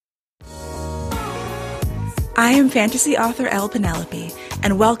I am fantasy author Elle Penelope,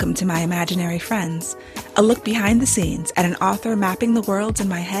 and welcome to My Imaginary Friends, a look behind the scenes at an author mapping the worlds in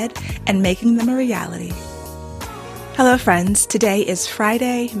my head and making them a reality. Hello friends, today is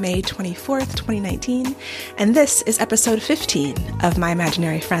Friday, May 24th, 2019, and this is episode 15 of My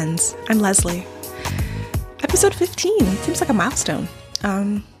Imaginary Friends. I'm Leslie. Episode 15 seems like a milestone.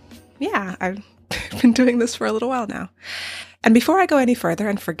 I've been doing this for a little while now. And before I go any further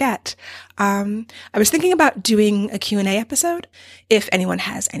and forget, I was thinking about doing a Q&A episode if anyone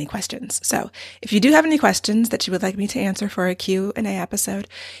has any questions. So if you do have any questions that you would like me to answer for a Q&A episode,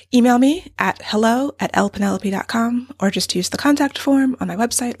 email me at hello@lpenelope.com or just use the contact form on my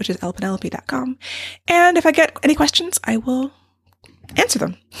website, which is lpenelope.com. And if I get any questions, I will answer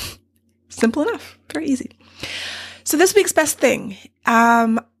them. Simple enough. Very easy. So this week's best thing,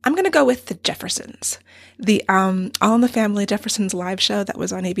 I'm going to go with the Jeffersons. The All in the Family Jeffersons live show that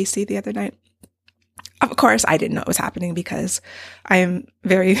was on ABC the other night. Of course, I didn't know it was happening because I am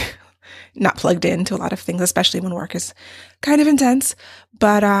very not plugged into a lot of things, especially when work is kind of intense.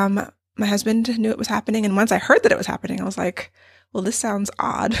 But my husband knew it was happening. And once I heard that it was happening, I was like, well, this sounds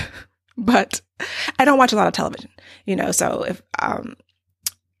odd. But I don't watch a lot of television, so if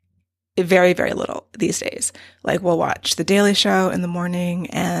very, very little these days. Like we'll watch The Daily Show in the morning.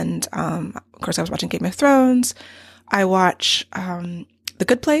 And, of course, I was watching Game of Thrones. I watch, The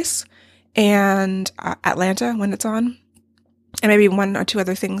Good Place and Atlanta when it's on, and maybe one or two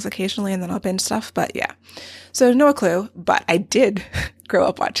other things occasionally. And then I'll binge stuff. But yeah, so no clue, but I did grow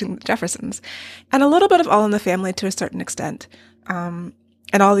up watching The Jeffersons and a little bit of All in the Family to a certain extent. And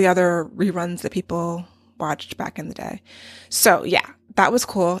all the other reruns that people watched back in the day. So yeah, that was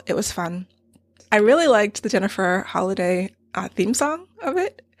cool. It was fun. I really liked the Jennifer Holliday theme song of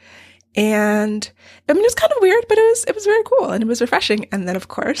it. And I mean, it was kind of weird, but it was very cool and it was refreshing. And then of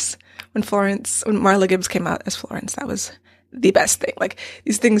course, when Marla Gibbs came out as Florence, that was the best thing. Like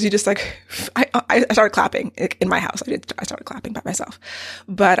these things you just like, I started clapping in my house. I started clapping by myself,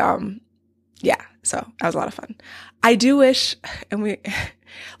 but, yeah, so that was a lot of fun. I do wish,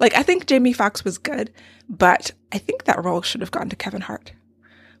 I think Jamie Foxx was good, but I think that role should have gone to Kevin Hart.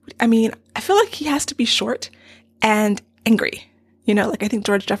 I mean, I feel like he has to be short and angry. I think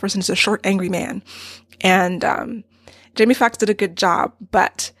George Jefferson is a short, angry man. And Jamie Foxx did a good job,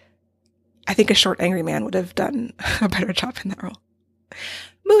 but I think a short, angry man would have done a better job in that role.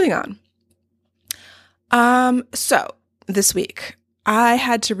 Moving on. So this week, I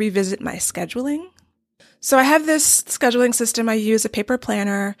had to revisit my scheduling. So I have this scheduling system. I use a paper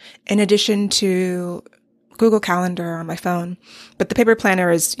planner in addition to Google Calendar on my phone. But the paper planner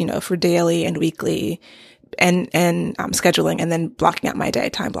is, for daily and weekly and scheduling and then blocking out my day,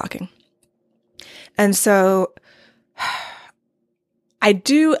 time blocking. And so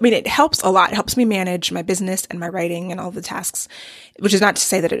it helps a lot. It helps me manage my business and my writing and all the tasks, which is not to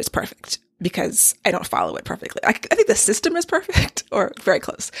say that it is perfect because I don't follow it perfectly. I think the system is perfect or very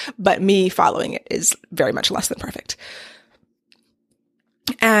close, but me following it is very much less than perfect.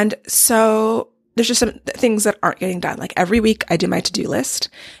 And so there's just some things that aren't getting done. Like every week I do my to-do list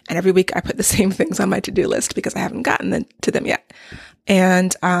and every week I put the same things on my to-do list because I haven't gotten to them yet.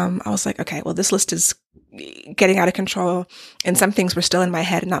 And I was like, okay, well, this list is getting out of control. And some things were still in my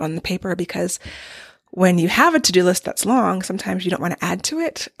head and not on the paper because when you have a to-do list that's long, sometimes you don't want to add to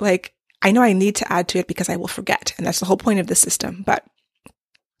it. Like I know I need to add to it because I will forget. And that's the whole point of the system. But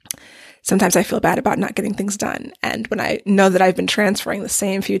sometimes I feel bad about not getting things done. And when I know that I've been transferring the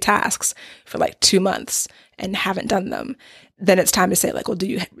same few tasks for like 2 months and haven't done them, then it's time to say like, well,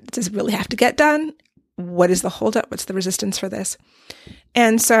 does it really have to get done? What is the holdup? What's the resistance for this?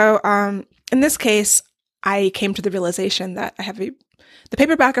 And so, in this case, I came to the realization that I have the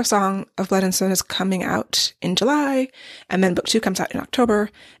paperback of Song of Blood and Stone is coming out in July, and then book 2 comes out in October,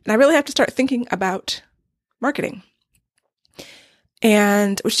 and I really have to start thinking about marketing.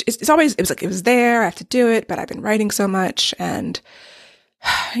 And which is it was there, I have to do it, but I've been writing so much, and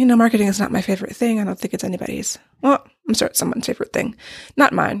marketing is not my favorite thing. I don't think it's anybody's. Well, I'm sure it's someone's favorite thing,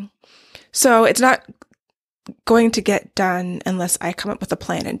 not mine. So it's not going to get done unless I come up with a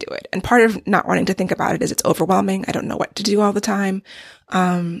plan and do it. And part of not wanting to think about it is it's overwhelming. I don't know what to do all the time.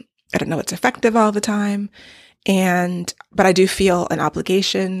 I don't know what's effective all the time. But I do feel an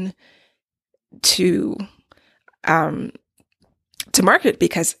obligation to market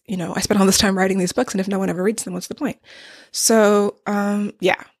because, I spent all this time writing these books and if no one ever reads them, what's the point? So,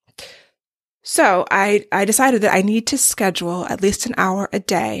 yeah. So I decided that I need to schedule at least an hour a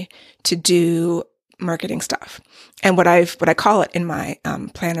day to do marketing stuff. And what I call it in my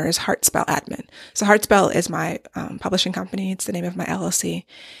planner is Heartspell Admin. So Heartspell is my publishing company. It's the name of my LLC.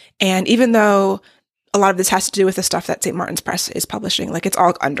 And even though a lot of this has to do with the stuff that St. Martin's Press is publishing. Like, it's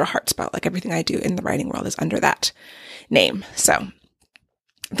all under Heartspell. Like, everything I do in the writing world is under that name. So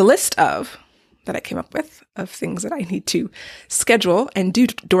the list that I came up with of things that I need to schedule and do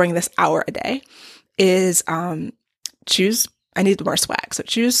during this hour a day is I need more swag. So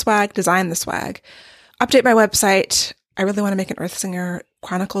choose swag, design the swag, update my website. I really want to make an Earthsinger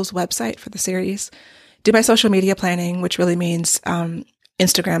Chronicles website for the series. Do my social media planning, which really means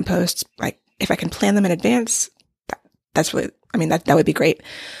Instagram posts. Like, if I can plan them in advance, that would be great.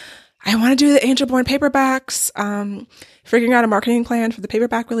 I want to do the Angelborn paperbacks, figuring out a marketing plan for the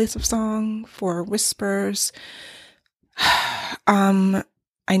paperback release of Song, for Whispers. I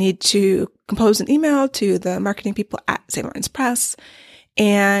need to compose an email to the marketing people at St. Martin's Press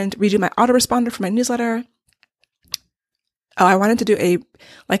and redo my autoresponder for my newsletter. Oh, I wanted to do a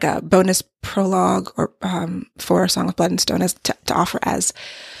bonus prologue or for Song of Blood and Stone to offer as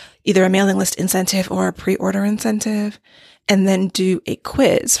either a mailing list incentive or a pre-order incentive, and then do a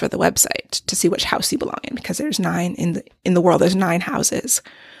quiz for the website to see which house you belong in, because there's 9 in the world. There's 9 houses,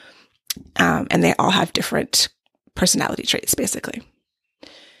 and they all have different personality traits, basically.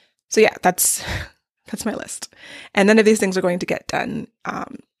 So yeah, that's my list. And none of these things are going to get done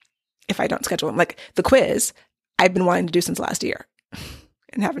if I don't schedule them. Like the quiz, I've been wanting to do since last year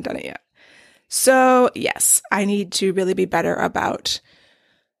and haven't done it yet. So yes, I need to really be better about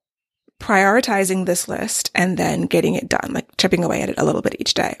prioritizing this list and then getting it done, like chipping away at it a little bit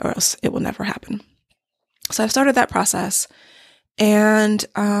each day, or else it will never happen. So I've started that process, and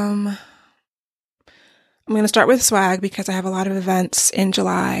I'm going to start with swag because I have a lot of events in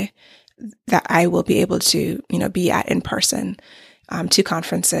July that I will be able to, be at in person, 2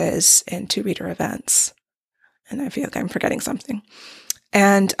 conferences and 2 reader events. And I feel like I'm forgetting something.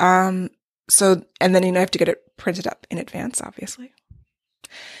 And then, I have to get it printed up in advance, obviously.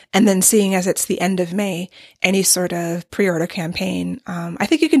 And then seeing as it's the end of May, any sort of pre-order campaign, I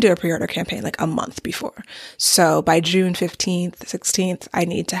think you can do a pre-order campaign like a month before. So by June 15th, 16th, I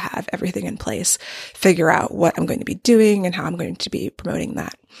need to have everything in place, figure out what I'm going to be doing and how I'm going to be promoting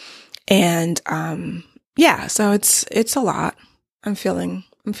that. And, so it's a lot. I'm feeling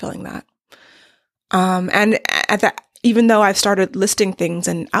that. And at that, even though I've started listing things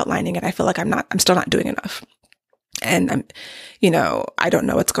and outlining it, I feel like I'm still not doing enough. And I don't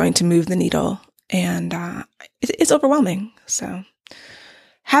know what's going to move the needle, and it's overwhelming. So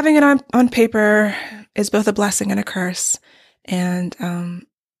having it on paper is both a blessing and a curse, and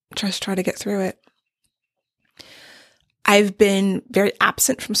just try to get through it. I've been very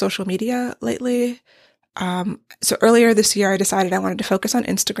absent from social media lately. So earlier this year, I decided I wanted to focus on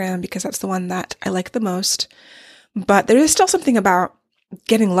Instagram because that's the one that I like the most. But there is still something about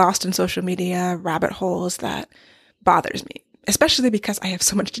getting lost in social media rabbit holes that bothers me, especially because I have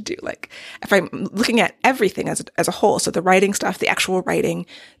so much to do. Like, if I'm looking at everything as a whole, so the writing stuff, the actual writing,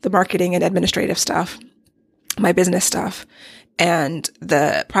 the marketing and administrative stuff, my business stuff, and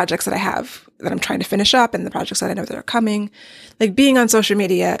the projects that I have that I'm trying to finish up, and the projects that I know that are coming, like being on social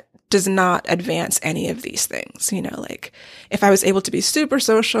media does not advance any of these things. Like if I was able to be super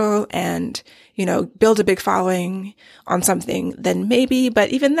social and, build a big following on something, then maybe, but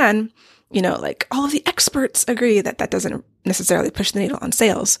even then, like all of the experts agree that doesn't necessarily push the needle on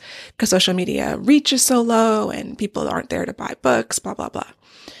sales because social media reach is so low and people aren't there to buy books, blah, blah, blah.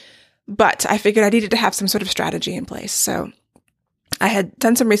 But I figured I needed to have some sort of strategy in place. So I had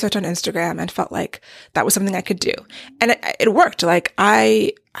done some research on Instagram and felt like that was something I could do. And it worked. Like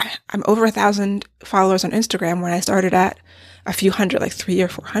I'm over 1,000 followers on Instagram when I started at a few hundred, like 300 or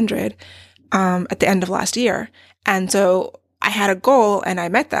 400, at the end of last year. And so I had a goal and I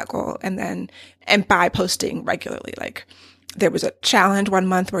met that goal. And by posting regularly, like there was a challenge one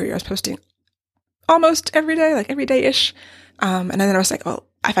month where I was posting almost every day, like every day-ish. And then I was like, well,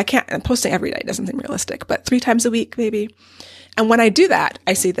 if I can't, and posting every day doesn't seem realistic, but 3 times a week, maybe. And when I do that,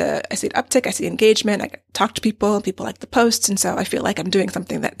 I see the uptick, I see engagement, I talk to people like the posts. And so I feel like I'm doing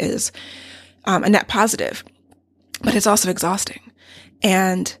something that is, a net positive, but it's also exhausting.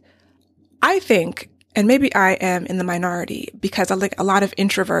 And I think, and maybe I am in the minority because a lot of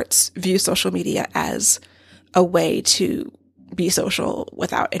introverts view social media as a way to be social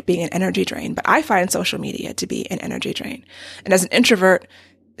without it being an energy drain. But I find social media to be an energy drain. And as an introvert,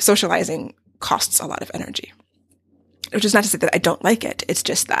 socializing costs a lot of energy, which is not to say that I don't like it. It's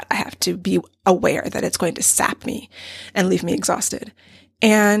just that I have to be aware that it's going to sap me and leave me exhausted.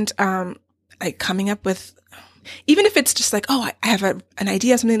 And, like coming up with, even if it's just like, oh, I have an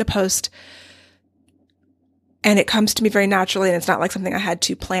idea, something to post, and it comes to me very naturally, and it's not like something I had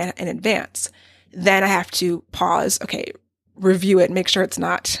to plan in advance, then I have to pause, okay, review it, make sure it's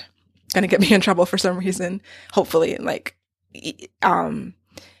not going to get me in trouble for some reason, hopefully. Like, and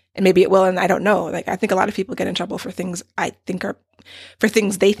maybe it will, and I don't know. Like, I think a lot of people get in trouble for things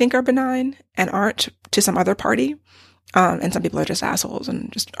they think are benign and aren't to some other party. And some people are just assholes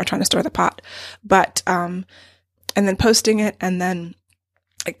and just are trying to stir the pot. But, and then posting it and then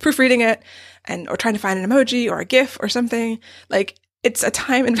like proofreading it or trying to find an emoji or a GIF or something, like it's a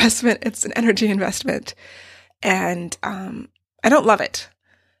time investment. It's an energy investment. And, I don't love it.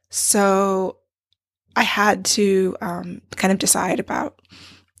 So I had to, kind of decide about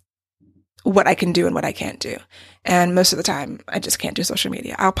what I can do and what I can't do. And most of the time, I just can't do social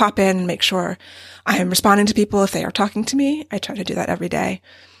media. I'll pop in and make sure I'm responding to people if they are talking to me. I try to do that every day.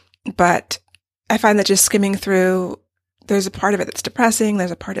 But I find that just skimming through, there's a part of it that's depressing.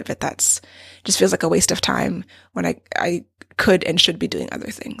 There's a part of it that's just feels like a waste of time when I could and should be doing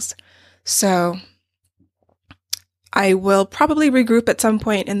other things. So I will probably regroup at some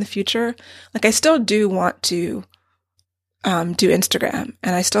point in the future. Like, I still do want to do Instagram,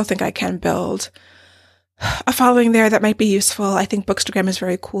 and I still think I can build a following there that might be useful. I think Bookstagram is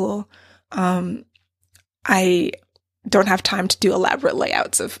very cool. I don't have time to do elaborate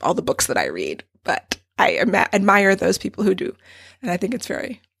layouts of all the books that I read, but I admire those people who do, and I think it's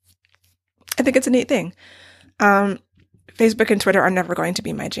a neat thing. Facebook and Twitter are never going to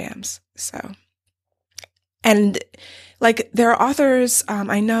be my jams. So, and like there are authors,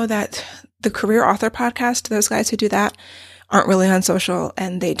 I know that the Career Author Podcast, those guys who do that, aren't really on social,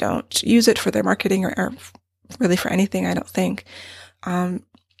 and they don't use it for their marketing or really for anything, I don't think. And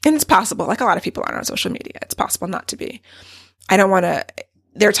it's possible, like a lot of people aren't on social media. It's possible not to be.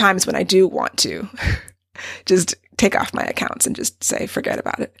 There are times when I do want to just take off my accounts and just say, forget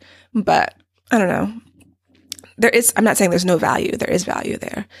about it. But I don't know. I'm not saying there's no value. There is value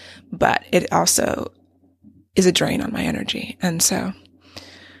there, but it also is a drain on my energy. And so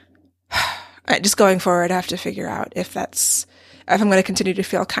just going forward, I have to figure out if I'm going to continue to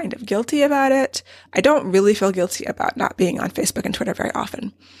feel kind of guilty about it. I don't really feel guilty about not being on Facebook and Twitter very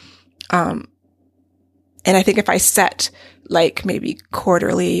often. And I think if I set like maybe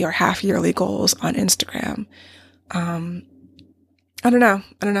quarterly or half yearly goals on Instagram, I don't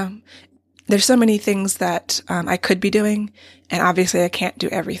know. There's so many things that I could be doing, and obviously I can't do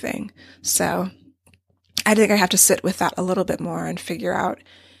everything. So I think I have to sit with that a little bit more and figure out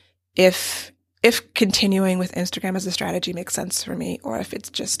if continuing with Instagram as a strategy makes sense for me, or if it's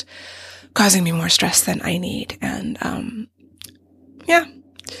just causing me more stress than I need. And, yeah.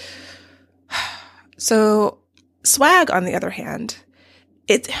 So swag, on the other hand,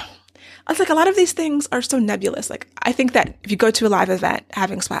 it's like a lot of these things are so nebulous. Like, I think that if you go to a live event,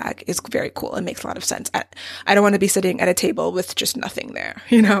 having swag is very cool. It makes a lot of sense. I don't want to be sitting at a table with just nothing there,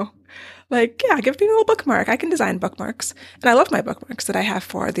 you know? Like, yeah, give me a little bookmark. I can design bookmarks. And I love my bookmarks that I have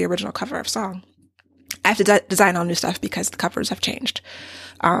for the original cover of Song. I have to design all new stuff because the covers have changed.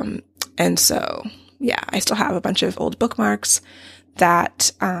 And so, yeah, I still have a bunch of old bookmarks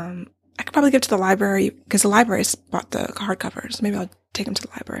that I could probably give to the library because the library's bought the hardcovers. Maybe I'll take them to the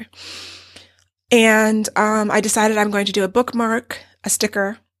library. And I decided I'm going to do a bookmark, a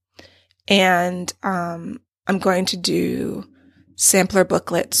sticker, and I'm going to do sampler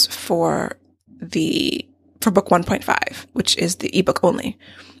booklets for book 1.5, which is the ebook only.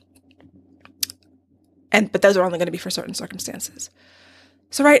 But those are only going to be for certain circumstances.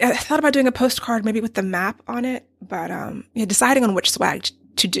 So, right, I thought about doing a postcard maybe with the map on it, but deciding on which swag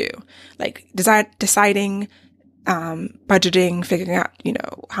to do, like deciding, budgeting, figuring out,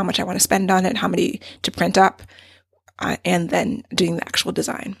 how much I want to spend on it, how many to print up, and then doing the actual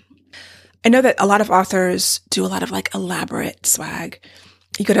design. I know that a lot of authors do a lot of like elaborate swag.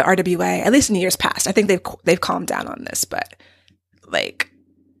 You go to RWA, at least in years past. I think they've calmed down on this, but like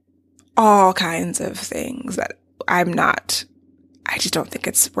all kinds of things that I just don't think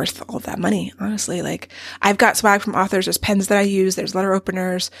it's worth all that money, honestly. Like, I've got swag from authors. There's pens that I use. There's letter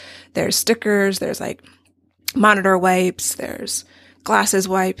openers. There's stickers. There's like monitor wipes. There's glasses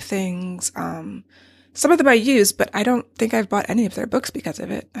wipe things. Some of them I use, but I don't think I've bought any of their books because of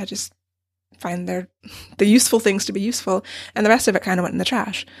it. I just find the useful things to be useful, and the rest of it kind of went in the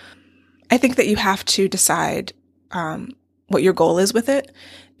trash. I think that you have to decide what your goal is with it,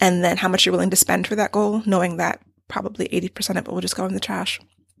 and then how much you're willing to spend for that goal, knowing that probably 80% of it will just go in the trash.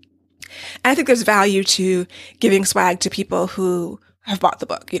 And I think there's value to giving swag to people who have bought the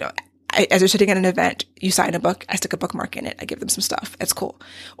book. As you're sitting at an event, you sign a book, I stick a bookmark in it, I give them some stuff. It's cool.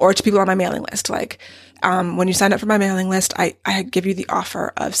 Or to people on my mailing list, like, when you sign up for my mailing list, I give you the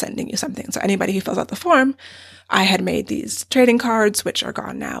offer of sending you something. So anybody who fills out the form, I had made these trading cards, which are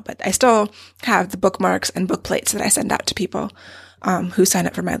gone now, but I still have the bookmarks and book plates that I send out to people. who sign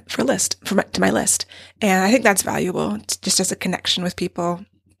up to my list. And I think that's valuable just as a connection with people.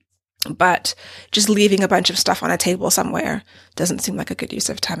 But just leaving a bunch of stuff on a table somewhere doesn't seem like a good use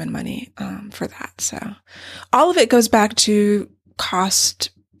of time and money for that. So all of it goes back to cost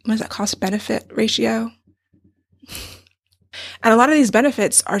benefit ratio. And a lot of these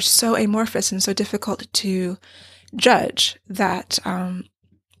benefits are so amorphous and so difficult to judge that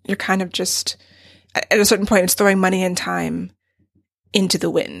you're kind of just, at a certain point, it's throwing money and time into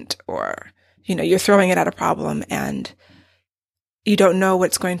the wind, or, you're throwing it at a problem and you don't know what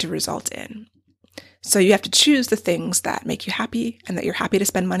it's going to result in. So you have to choose the things that make you happy and that you're happy to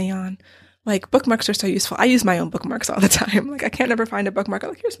spend money on. Like, bookmarks are so useful. I use my own bookmarks all the time. Like, I can't ever find a bookmark. I'm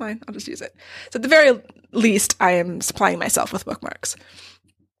like, here's mine. I'll just use it. So at the very least, I am supplying myself with bookmarks.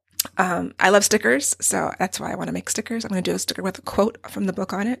 I love stickers, so that's why I want to make stickers. I'm going to do a sticker with a quote from the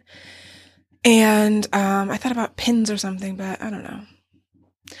book on it. And I thought about pins or something, but I don't know.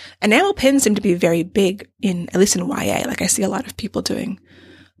 Enamel pins seem to be very big at least in YA. Like, I see a lot of people doing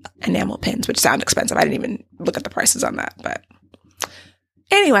enamel pins, which sound expensive. I didn't even look at the prices on that, but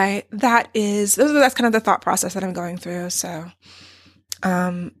anyway, that's kind of the thought process that I'm going through. So,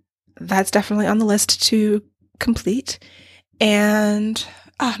 that's definitely on the list to complete. And,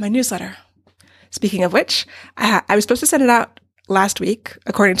 my newsletter. Speaking of which, I was supposed to send it out last week,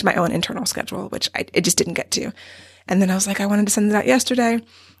 according to my own internal schedule, which it just didn't get to. And then I was like, I wanted to send it out yesterday,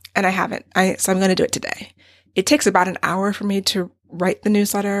 and I haven't. So I'm going to do it today. It takes about an hour for me to write the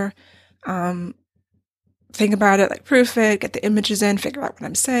newsletter, think about it, like proof it, get the images in, figure out what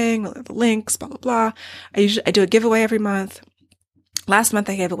I'm saying, the links, blah, blah, blah. I do a giveaway every month. Last month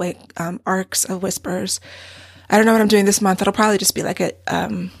I gave away Arcs of Whispers. I don't know what I'm doing this month. It'll probably just be like a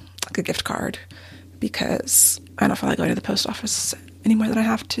gift card, because I don't feel like going to the post office any more than I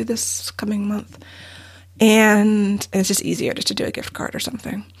have to this coming month. And it's just easier just to do a gift card or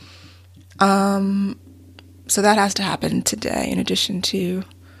something. So that has to happen today, in addition to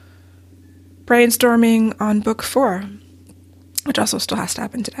brainstorming on book 4, which also still has to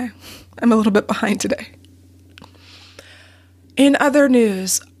happen today. I'm a little bit behind today. In other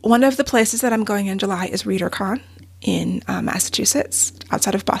news, one of the places that I'm going in July is ReaderCon in Massachusetts,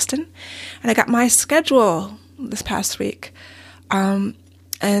 outside of Boston. And I got my schedule this past week.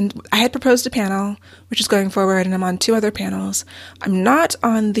 And I had proposed a panel, which is going forward, and I'm on 2 other panels. I'm not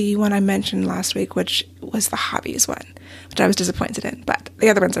on the one I mentioned last week, which was the hobbies one, which I was disappointed in, but the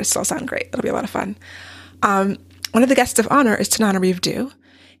other ones still sound great. It'll be a lot of fun. One of the guests of honor is Tanana Reeve Dew,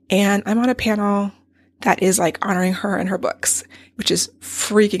 and I'm on a panel that is like honoring her and her books, which is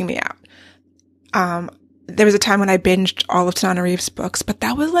freaking me out. There was a time when I binged all of Tanana Reeve's books, but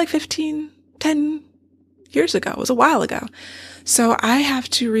that was like 10 years ago. It was a while ago. So I have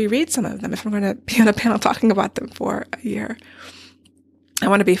to reread some of them if I'm going to be on a panel talking about them for a year. I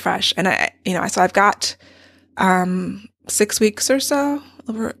want to be fresh. And so I've got 6 weeks or so,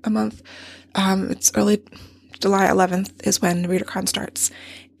 over a month. It's early July 11th is when ReaderCon starts.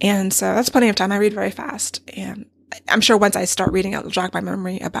 And so that's plenty of time. I read very fast. And I'm sure once I start reading, it'll jog my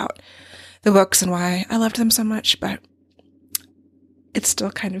memory about the books and why I loved them so much. But it's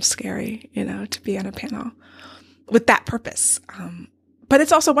still kind of scary, to be on a panel with that purpose. But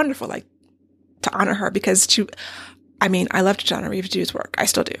it's also wonderful, like, to honor her, because I loved Tanana Reeve Dew's work. I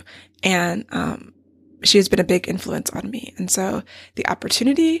still do. And she has been a big influence on me. And so the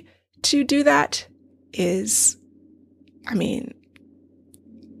opportunity to do that is, I'm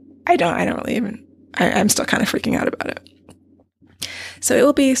still kind of freaking out about it. So it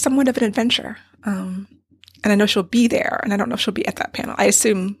will be somewhat of an adventure. And I know she'll be there, and I don't know if she'll be at that panel. I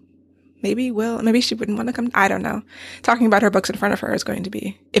assume maybe she wouldn't want to come. I don't know. Talking about her books in front of her is going to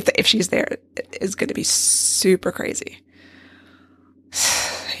be, if she's there, is going to be super crazy.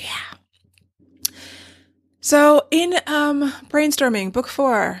 Yeah. So in brainstorming, book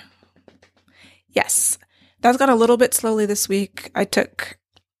 4. Yes, that's gone a little bit slowly this week. I took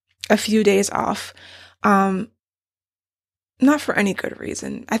a few days off. Not for any good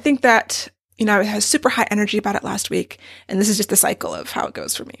reason. I think that, I had super high energy about it last week, and this is just the cycle of how it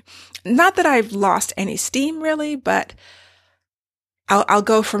goes for me. Not that I've lost any steam, really, but I'll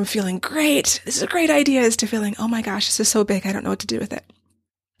go from feeling great, this is a great idea, to feeling, oh my gosh, this is so big, I don't know what to do with it.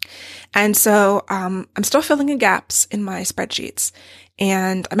 And so I'm still filling in gaps in my spreadsheets,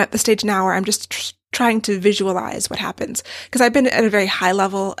 and I'm at the stage now where I'm just trying to visualize what happens, because I've been at a very high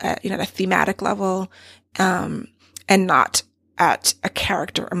level, at a thematic level, and not at a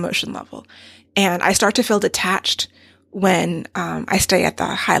character emotion level. And I start to feel detached when I stay at the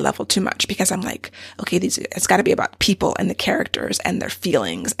high level too much, because I'm like, okay, it's got to be about people and the characters and their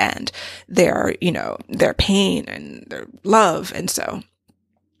feelings and their, their pain and their love. And so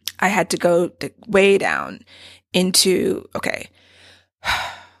I had to go way down into, okay,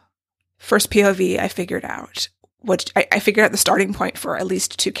 first POV, I figured out I figured out the starting point for at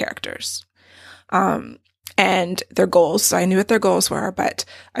least 2 characters, and their goals. So I knew what their goals were, but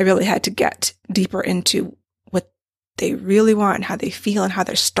I really had to get deeper into what they really want and how they feel and how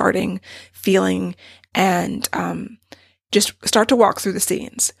they're feeling, and just start to walk through the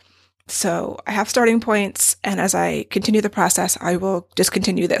scenes. So I have starting points, and as I continue the process, I will just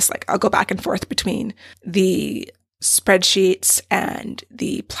continue this. Like, I'll go back and forth between the spreadsheets and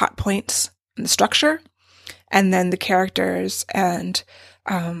the plot points and the structure, and then the characters and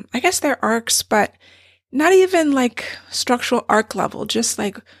I guess their arcs, but not even like structural arc level, just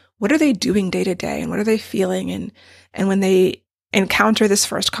like, what are they doing day to day and what are they feeling? And when they encounter this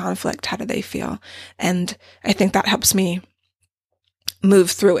first conflict, how do they feel? And I think that helps me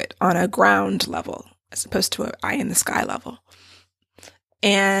move through it on a ground level as opposed to an eye in the sky level.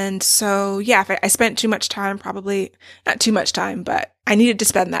 And so, yeah, if I spent too much time, probably not too much time, but I needed to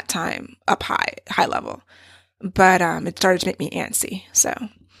spend that time up high level. But it started to make me antsy. So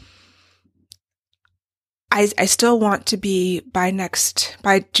I still want to be by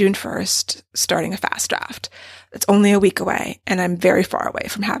June 1st, starting a fast draft. It's only a week away, and I'm very far away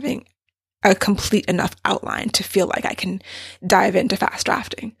from having a complete enough outline to feel like I can dive into fast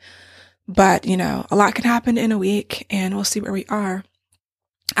drafting. But, a lot can happen in a week, and we'll see where we are.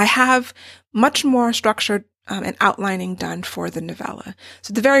 I have much more structured and outlining done for the novella.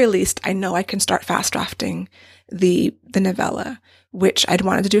 So at the very least, I know I can start fast drafting the novella, which I'd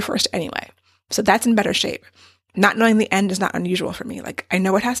wanted to do first anyway. So that's in better shape. Not knowing the end is not unusual for me. Like, I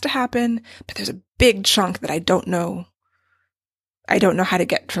know what has to happen, but there's a big chunk that I don't know. I don't know how to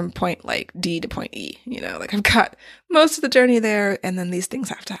get from point like D to point E, like I've got most of the journey there, and then these things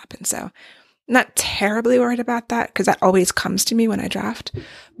have to happen. So I'm not terribly worried about that, because that always comes to me when I draft.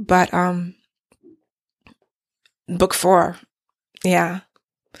 But book 4, yeah,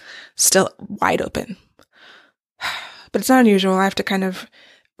 still wide open. But it's not unusual. I have to kind of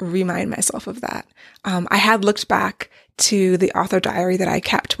remind myself of that. I had looked back to the author diary that I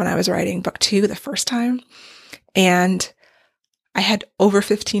kept when I was writing book 2 the first time, and I had over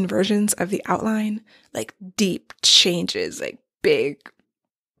 15 versions of the outline, like deep changes, like big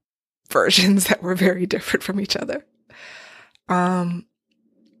versions that were very different from each other.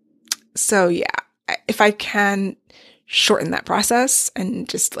 So yeah, if I can shorten that process and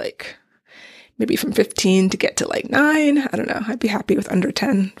just like maybe from 15 to get to like 9, I don't know, I'd be happy with under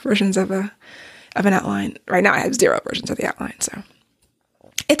 10 versions of an outline. Right now I have 0 versions of the outline, so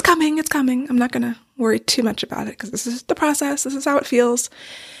it's coming. I'm not going to worry too much about it, because this is the process. This is how it feels.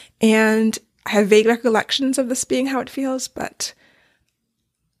 And I have vague recollections of this being how it feels, but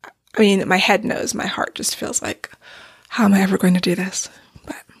I mean, my head knows, my heart just feels like, how am I ever going to do this?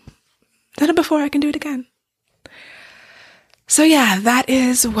 But done it before, I can do it again. So yeah, that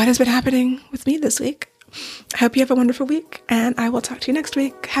is what has been happening with me this week. I hope you have a wonderful week, and I will talk to you next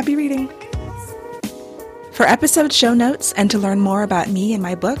week. Happy reading. For episode show notes and to learn more about me and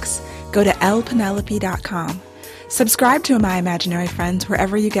my books, go to lpenelope.com. Subscribe to My Imaginary Friends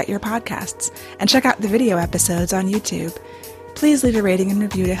wherever you get your podcasts, and check out the video episodes on YouTube. Please leave a rating and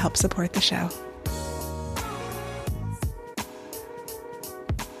review to help support the show.